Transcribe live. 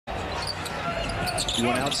He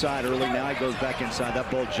went outside early. Now he goes back inside. That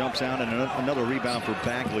ball jumps out, and another rebound for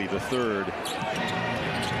Bagley, the third.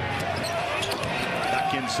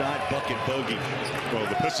 Back inside, bucket, bogey. Well,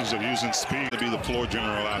 the Pistons are using speed to be the floor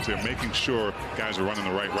general out there, making sure guys are running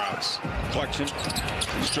the right routes. Clarkson,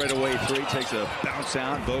 straight away three, takes a bounce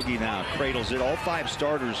out. Bogey now cradles it. All five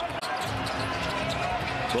starters.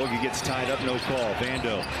 Bogey gets tied up, no call.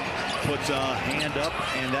 Vando puts a hand up,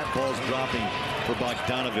 and that ball's dropping for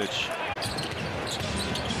Bogdanovic.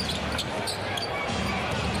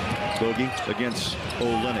 Bogey against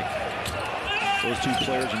Olynyk. Those two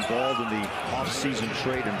players involved in the off-season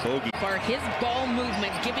trade, and Bogey. His ball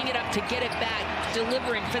movement, giving it up to get it back,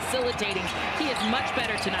 delivering, facilitating. He is much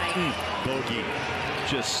better tonight. Bogey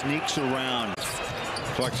just sneaks around.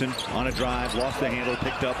 Clarkson on a drive, lost the handle,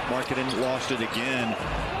 picked up, Markkanen lost it again.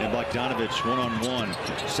 And Bogdanovic one-on-one.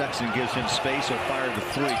 Sexton gives him space, he'll fire the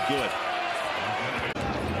three. Good.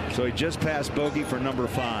 So he just passed Bogey for number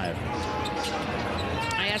 5.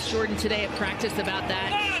 I asked Jordan today at practice about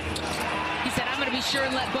that. He said, I'm going to be sure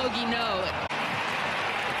and let Bogey know.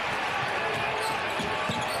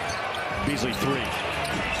 Beasley 3.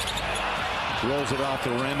 Rolls it off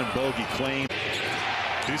the rim, and Bogey claimed.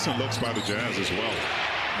 Decent looks by the Jazz as well.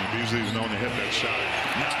 And Beasley is known to hit that shot.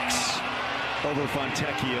 Knox over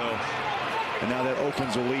Fontecchio. And now that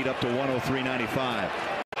opens a lead up to 103-95.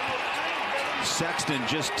 Sexton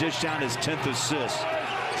just dished out his 10th assist.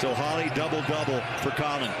 So Holly double-double for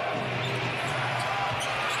Collin.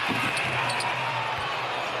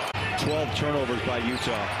 12 turnovers by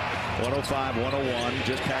Utah. 105-101,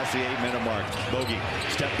 just past the 8-minute mark. Bogey,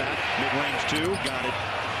 step back, mid-range 2, got it.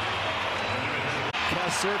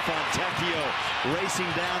 Kessler, Fontecchio racing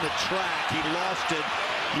down the track. He lost it.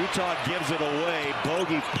 Utah gives it away.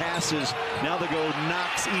 Bogey passes. Now they go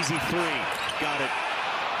Knox, easy 3. Got it.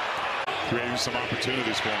 Creating some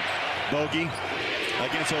opportunities for him. Bogey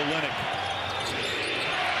against Olynyk.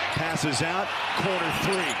 Passes out, corner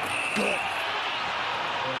 3. Good.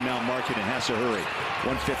 Now Markkanen has to hurry.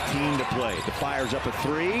 1:15 to play. The Fire's up a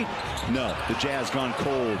 3. No, the Jazz gone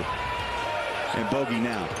cold. And Bogey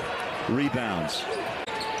now rebounds.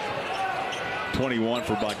 21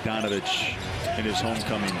 for Bogdanovic in his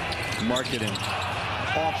homecoming. Markkanen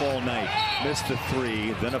off all night. Missed the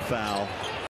 3, then a foul.